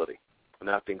stability and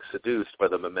not being seduced by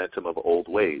the momentum of old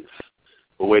ways,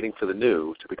 but waiting for the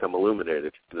new to become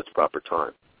illuminated in its proper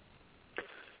time.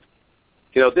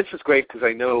 This is great because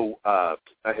I know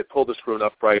I had pulled this rune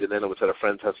upright, and then I was at a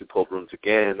friend's house who pulled runes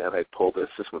again, and I pulled this.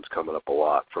 This one's coming up a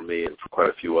lot for me and for quite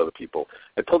a few other people.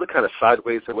 I pulled it kind of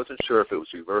sideways. I wasn't sure if it was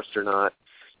reversed or not,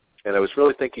 and I was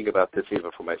really thinking about this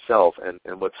even for myself. And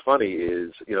what's funny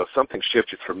is, something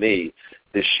shifted for me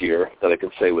this year that I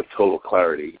can say with total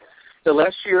clarity.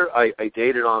 Last year I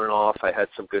dated on and off. I had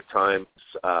some good times.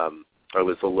 I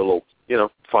was a little,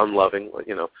 fun-loving,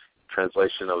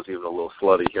 translation, I was even a little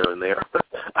slutty here and there.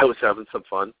 I was having some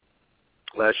fun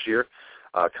last year,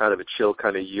 kind of a chill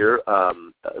kind of year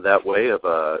that way of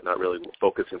not really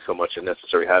focusing so much on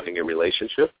necessarily having a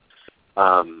relationship.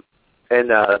 And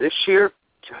this year,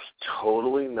 just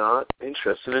totally not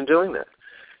interested in doing that.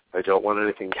 I don't want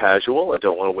anything casual. I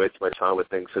don't want to waste my time with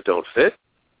things that don't fit.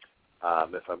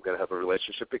 If I'm going to have a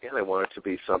relationship again, I want it to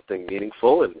be something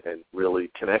meaningful and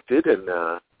really connected, and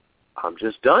I'm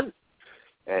just done.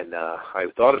 And I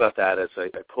thought about that as I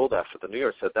pulled that for the New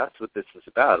Year. Said that's what this is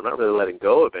about. I'm not really letting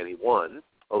go of anyone,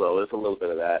 although there's a little bit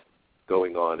of that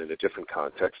going on in a different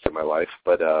context in my life.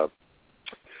 But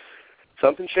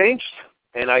something changed,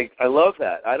 and I love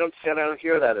that. I don't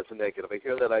hear that as a negative. I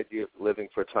hear that idea of living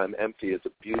for a time empty as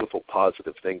a beautiful,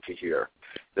 positive thing to hear.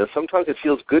 Sometimes it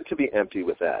feels good to be empty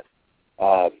with that.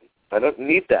 I don't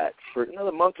need that. For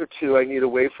another month or two, I need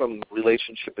away from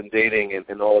relationship and dating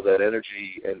and all of that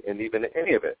energy and even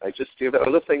any of it. I just have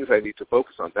other things I need to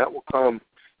focus on. That will come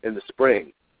in the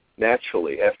spring,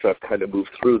 naturally, after I've kind of moved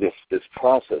through this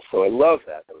process. So I love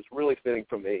that. That was really fitting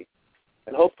for me.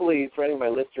 And hopefully for any of my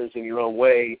listeners in your own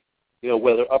way,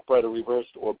 whether upright or reversed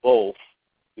or both,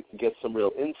 you can get some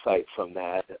real insight from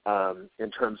that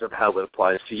in terms of how it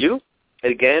applies to you.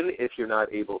 And again, if you're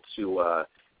not able to,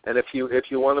 and if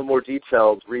you want a more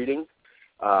detailed reading,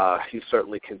 you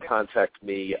certainly can contact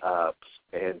me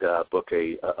and book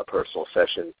a personal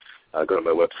session. Go to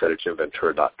my website at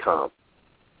jimventura.com.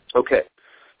 Okay,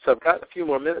 so I've got a few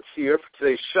more minutes here for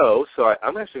today's show, so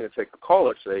I'm actually going to take a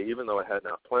caller today, even though I had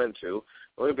not planned to.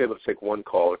 I'm only going to be able to take one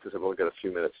caller because I've only got a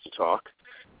few minutes to talk,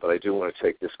 but I do want to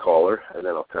take this caller, and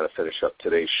then I'll kind of finish up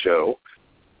today's show.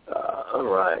 All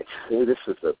right, see, this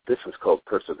is called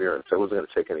perseverance. I wasn't going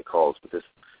to take any calls, but this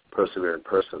persevering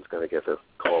person's going to get the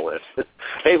call in.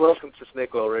 Hey, welcome to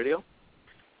Snake Oil Radio.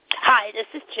 Hi, this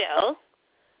is Jill.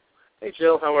 Hey,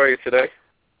 Jill, how are you today?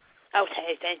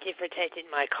 Okay, thank you for taking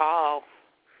my call.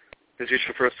 Is this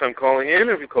your first time calling in,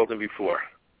 or have you called in before?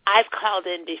 I've called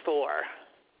in before.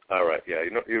 All right, yeah,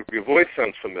 you know, your voice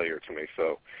sounds familiar to me,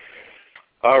 so.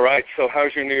 All right, so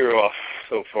how's your New Year off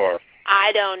so far?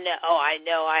 I don't know. I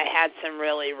know I had some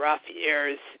really rough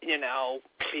years,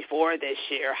 before this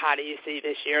year. How do you see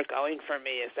this year going for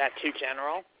me? Is that too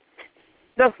general?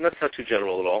 No, that's not too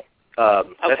general at all.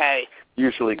 Okay. That's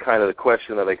usually kind of the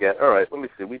question that I get. All right, let me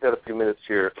see. We've got a few minutes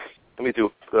here. Let me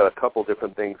do a couple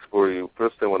different things for you.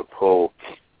 First, I want to pull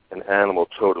an animal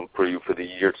totem for you for the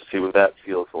year to see what that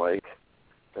feels like.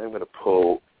 Then I'm going to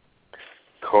pull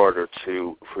a card or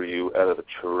two for you out of the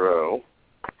tarot.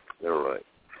 All right.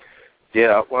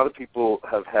 Yeah, a lot of people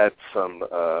have had some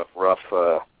rough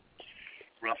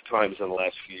times in the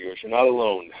last few years. You're not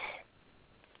alone.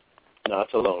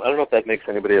 Not alone. I don't know if that makes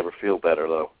anybody ever feel better,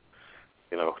 though.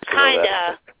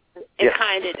 Kinda. It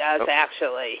kind of does,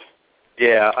 actually.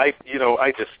 Yeah, I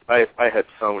had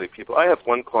so many people. I have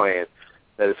one client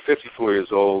that is 54 years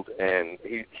old, and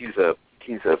he's a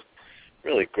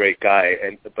really great guy,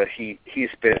 but he's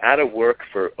been out of work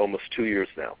for almost 2 years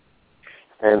now.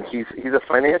 And he's a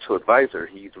financial advisor.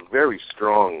 He's very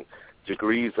strong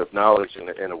degrees of knowledge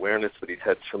and awareness, but he's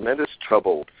had tremendous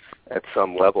trouble at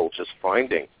some level just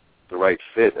finding the right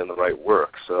fit and the right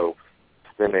work. So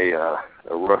it's been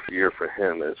a rough year for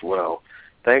him as well.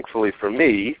 Thankfully for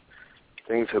me,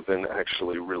 things have been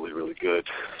actually really, really good.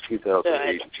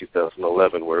 2008 and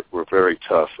 2011 were very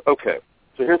tough. Okay,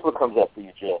 so here's what comes up for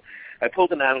you, Jill. I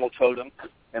pulled an animal totem,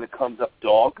 and it comes up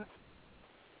dog.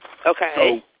 Okay.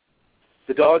 So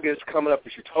the dog is coming up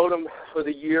as your totem for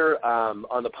the year.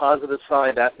 On the positive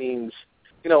side, that means,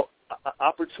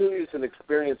 opportunities and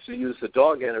experience to use the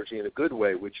dog energy in a good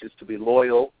way, which is to be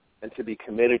loyal and to be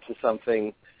committed to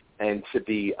something and to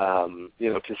be,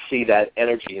 to see that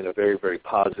energy in a very, very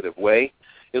positive way.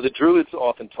 The Druids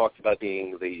often talked about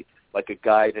being like a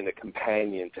guide and a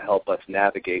companion to help us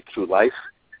navigate through life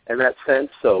in that sense.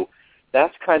 So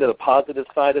that's kind of the positive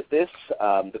side of this.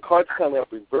 The card's coming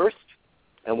up reversed.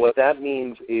 And what that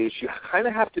means is you kind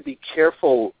of have to be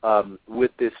careful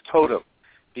with this totem,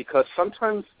 because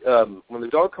sometimes when the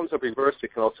dog comes up reversed,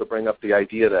 it can also bring up the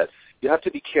idea that you have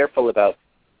to be careful about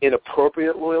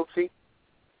inappropriate loyalty,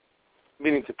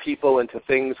 meaning to people and to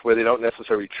things where they don't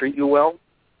necessarily treat you well.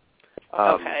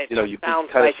 Okay, you sounds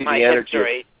can kind like of see my the energy.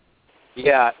 history.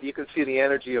 Yeah, you can see the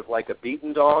energy of like a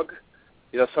beaten dog.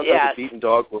 Sometimes Yes. a beaten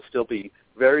dog will still be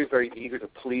very, very eager to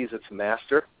please its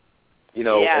master.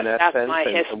 Yes, in that that's sense. my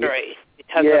history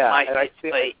because yeah, of my and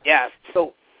history. Yes.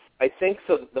 So I think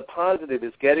the positive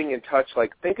is getting in touch.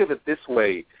 Like, think of it this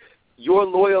way. Your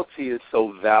loyalty is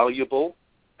so valuable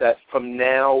that from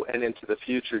now and into the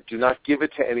future, do not give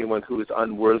it to anyone who is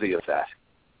unworthy of that.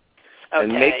 Okay.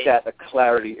 And make that a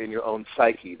clarity in your own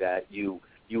psyche that you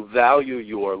value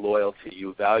your loyalty,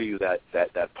 you value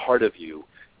that part of you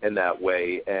in that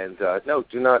way. And no,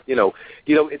 do not,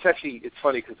 it's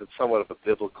funny because it's somewhat of a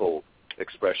biblical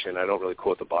expression. I don't really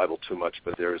quote the Bible too much,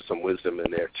 but there is some wisdom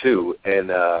in there too. And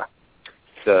the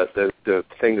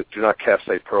thing that do not cast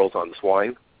thy pearls on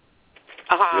swine.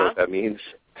 Uh-huh. You know what that means?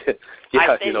 I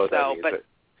think you know what that so, means. but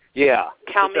yeah,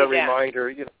 tell it's me a again.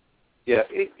 reminder.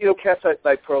 Cast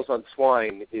thy pearls on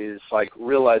swine is like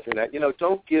realizing that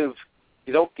don't give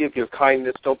your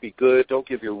kindness, don't be good, don't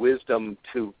give your wisdom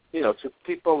to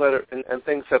people that are and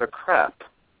things that are crap.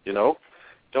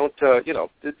 Don't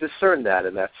discern that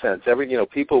in that sense.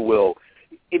 People will.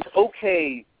 It's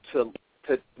okay to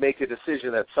make a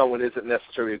decision that someone isn't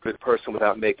necessarily a good person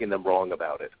without making them wrong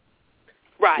about it.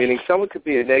 Right. Meaning someone could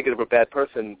be a negative or bad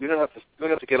person. We don't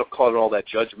have to get caught in all that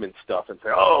judgment stuff and say,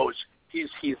 oh,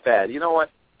 he's bad. You know what?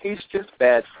 He's just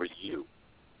bad for you.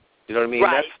 You know what I mean?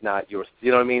 Right. That's not yours. You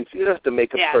know what I mean? So you don't have to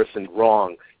make a person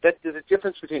wrong. There's a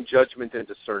difference between judgment and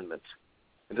discernment.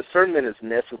 And discernment is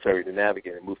necessary to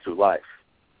navigate and move through life.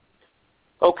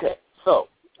 Okay, so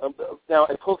Now,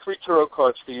 I pulled 3 tarot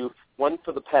cards for you, one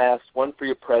for the past, one for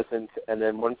your present, and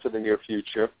then one for the near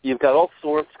future. You've got all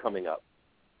Swords coming up.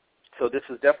 So this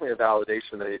is definitely a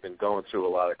validation that you've been going through a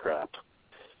lot of crap,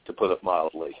 to put it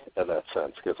mildly, in that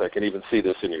sense, because I can even see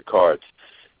this in your cards.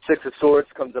 6 of Swords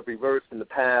comes up reversed in the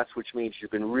past, which means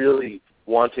you've been really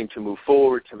wanting to move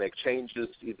forward, to make changes,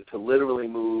 either to literally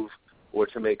move or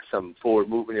to make some forward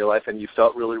movement in your life, and you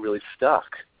felt really, really stuck.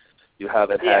 You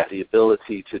haven't had the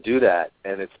ability to do that,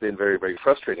 and it's been very, very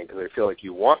frustrating because I feel like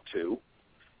you want to,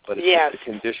 but it's just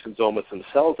the conditions almost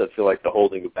themselves that feel like they're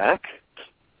holding you back.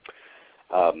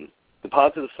 The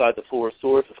positive side, the 4 of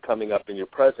Swords, is coming up in your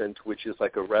present, which is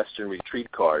like a rest and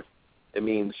retreat card. It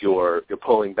means you're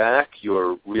pulling back,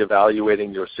 you're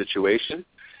reevaluating your situation.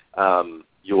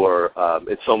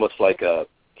 It's almost like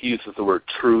he uses the word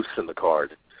truce in the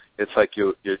card. It's like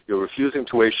you're refusing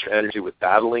to waste your energy with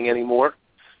battling anymore.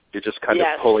 You're just kind of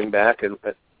pulling back and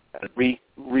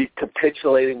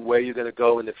recapitulating where you're going to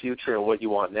go in the future and what you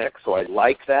want next. So I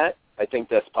like that. I think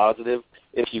that's positive.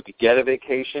 If you could get a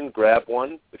vacation, grab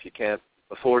one. If you can't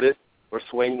afford it, or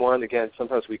swing one. Again,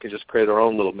 sometimes we can just create our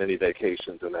own little mini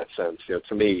vacations in that sense.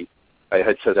 To me, I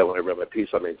had said that when I read my piece.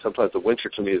 I mean, sometimes the winter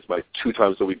to me is my 2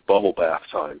 times a week bubble bath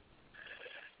time.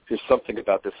 There's something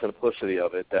about the simplicity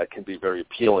of it that can be very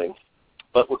appealing.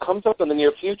 But what comes up in the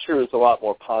near future is a lot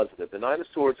more positive. The 9 of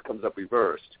Swords comes up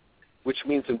reversed, which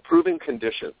means improving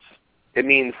conditions. It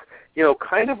means,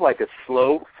 kind of like a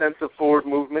slow sense of forward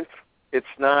movement. It's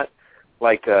not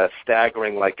like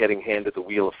staggering, like getting handed the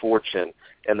wheel of fortune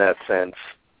in that sense.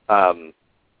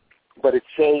 But it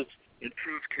shows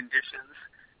improved conditions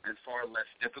and far less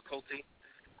difficulty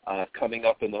coming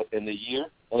up in the year.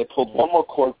 And I pulled one more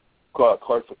card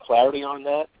for clarity on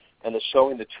that, and it's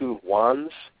showing the 2 of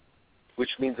Wands, which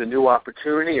means a new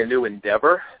opportunity, a new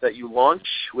endeavor that you launch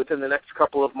within the next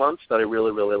couple of months that I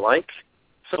really, really like.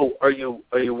 So are you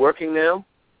working now?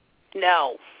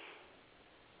 No.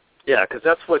 Yeah, because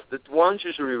that's what the Wands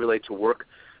usually relate to, work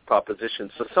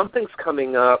propositions. So something's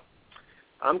coming up.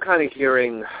 I'm kind of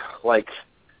hearing like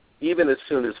even as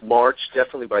soon as March,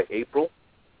 definitely by April.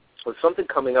 So something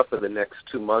coming up in the next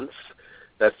 2 months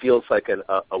that feels like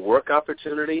a work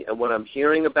opportunity. And what I'm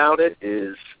hearing about it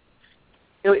is,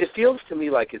 it feels to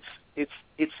me like it's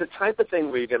the type of thing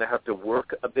where you're going to have to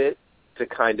work a bit to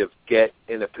kind of get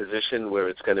in a position where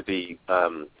it's going to be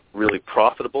really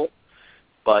profitable.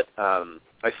 But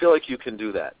I feel like you can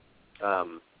do that.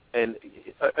 And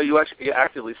are you actually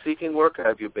actively seeking work, or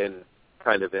have you been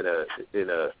kind of in a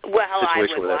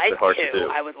situation where that's hard to do?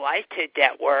 I would like to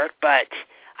get work, but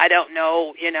I don't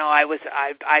know.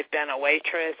 I've been a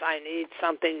waitress. I need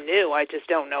something new. I just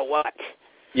don't know what.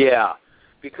 Yeah,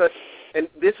 because, and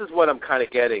this is what I'm kind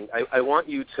of getting. I want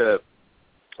you to.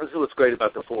 This is what's great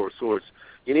about the 4 of Swords.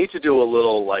 You need to do a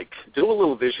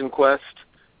little vision quest.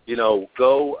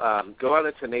 Go out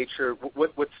into nature.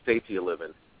 What state do you live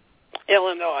in?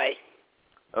 Illinois.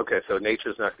 Okay, so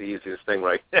nature's not the easiest thing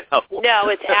right now. No,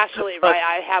 it's actually right.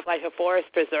 I have like a forest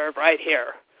preserve right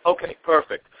here. Okay,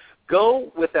 perfect.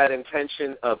 Go with that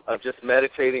intention of just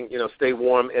meditating, stay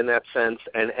warm in that sense,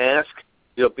 and ask,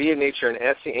 be in nature and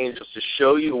ask the angels to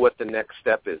show you what the next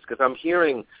step is. Because I'm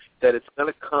hearing that it's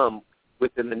going to come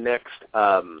within the next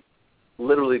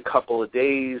literally couple of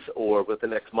days or within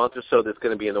the next month or so. There's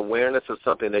going to be an awareness of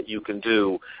something that you can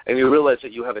do, and you realize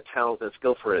that you have a talent and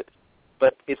skill for it.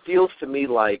 But it feels to me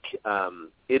like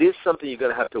it is something you're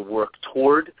going to have to work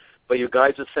toward, but your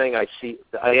guides are saying, I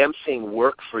am seeing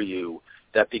work for you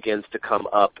that begins to come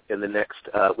up in the next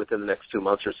within the next 2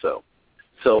 months or so.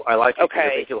 So I like it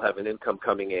because I think you'll have an income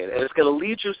coming in, and it's going to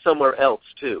lead you somewhere else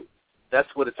too. That's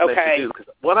what it's meant to do. Because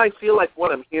what I feel like,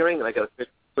 what I'm hearing, and I got to finish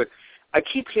quick, I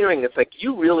keep hearing it's like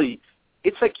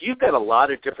you've got a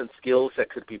lot of different skills that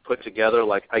could be put together.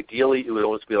 Like ideally, it would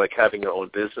almost be like having your own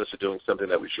business or doing something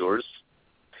that was yours.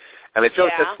 And I feel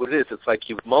like that's what it is. It's like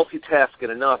you've multitasked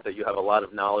enough that you have a lot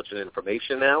of knowledge and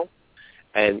information now,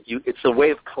 and it's a way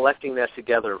of collecting that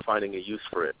together and finding a use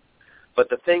for it. But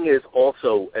the thing is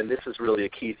also, and this is really a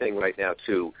key thing right now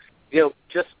too,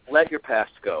 just let your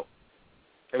past go.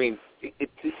 I mean,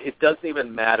 it doesn't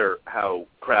even matter how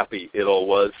crappy it all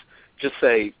was. Just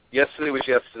say, yesterday was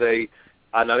yesterday.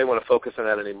 I don't even want to focus on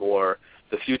that anymore.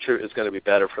 The future is going to be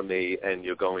better for me, and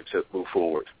you're going to move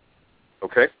forward.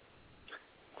 Okay?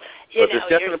 You're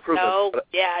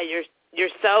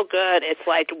so good. It's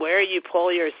like where you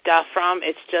pull your stuff from,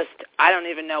 it's just, I don't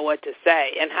even know what to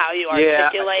say. And how you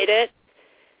articulate it.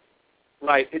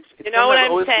 Right. It's you know what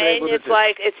I'm saying? It's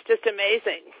like, it's just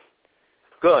amazing.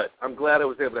 Good. I'm glad I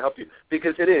was able to help you.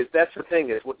 Because it is. That's the thing.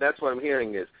 That's what I'm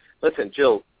hearing is, listen,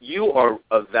 Jill, you are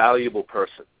a valuable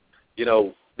person.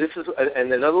 this is,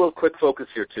 and another little quick focus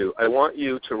here too. I want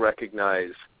you to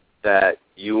recognize that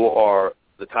you are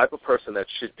the type of person that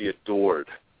should be adored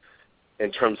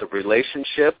in terms of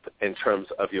relationship, in terms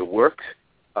of your work.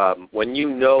 When you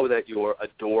know that you're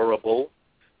adorable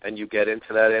and you get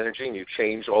into that energy and you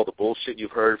change all the bullshit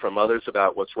you've heard from others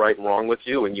about what's right and wrong with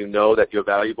you, and you know that you're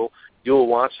valuable, you'll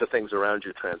watch the things around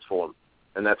you transform.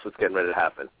 And that's what's getting ready to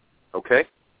happen. Okay?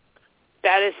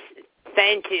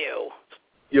 Thank you.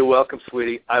 You're welcome,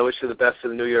 sweetie. I wish you the best in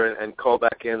the new year, and call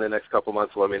back in the next couple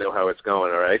months and let me know how it's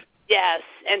going, all right? Yes,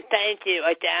 and thank you.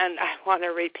 Again, I want to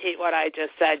repeat what I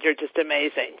just said. You're just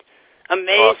amazing.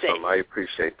 Amazing. Awesome. I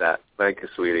appreciate that. Thank you,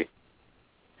 sweetie.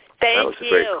 Thank you. That was a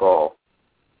great call.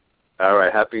 All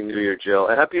right. Happy New Year, Jill.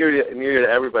 And Happy New Year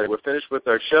to everybody. We're finished with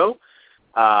our show.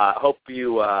 I hope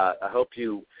you,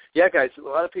 yeah, guys, a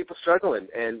lot of people struggling.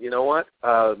 And you know what?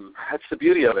 That's the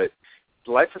beauty of it.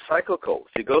 Life is cyclical.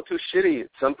 If you go through shitty, at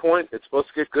some point, it's supposed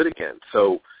to get good again.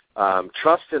 So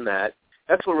trust in that.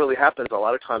 That's what really happens. A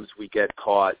lot of times we get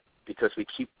caught because we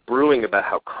keep brewing about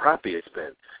how crappy it's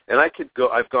been. And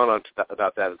I've gone on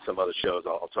about that in some other shows.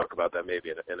 I'll talk about that maybe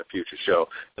in a future show.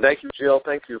 But thank you, Jill.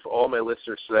 Thank you for all my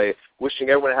listeners today. Wishing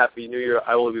everyone a Happy New Year.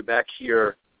 I will be back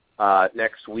here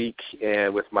next week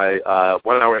and with my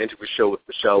 1-hour interview show with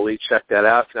Michelle Lee. Check that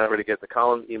out. If you're not ready to get the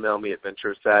column, email me at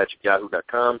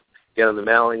venturasag@yahoo.com. Get on the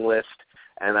mailing list.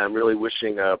 And I'm really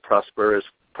wishing a prosperous,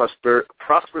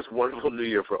 wonderful New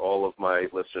Year for all of my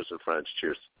listeners and friends.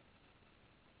 Cheers.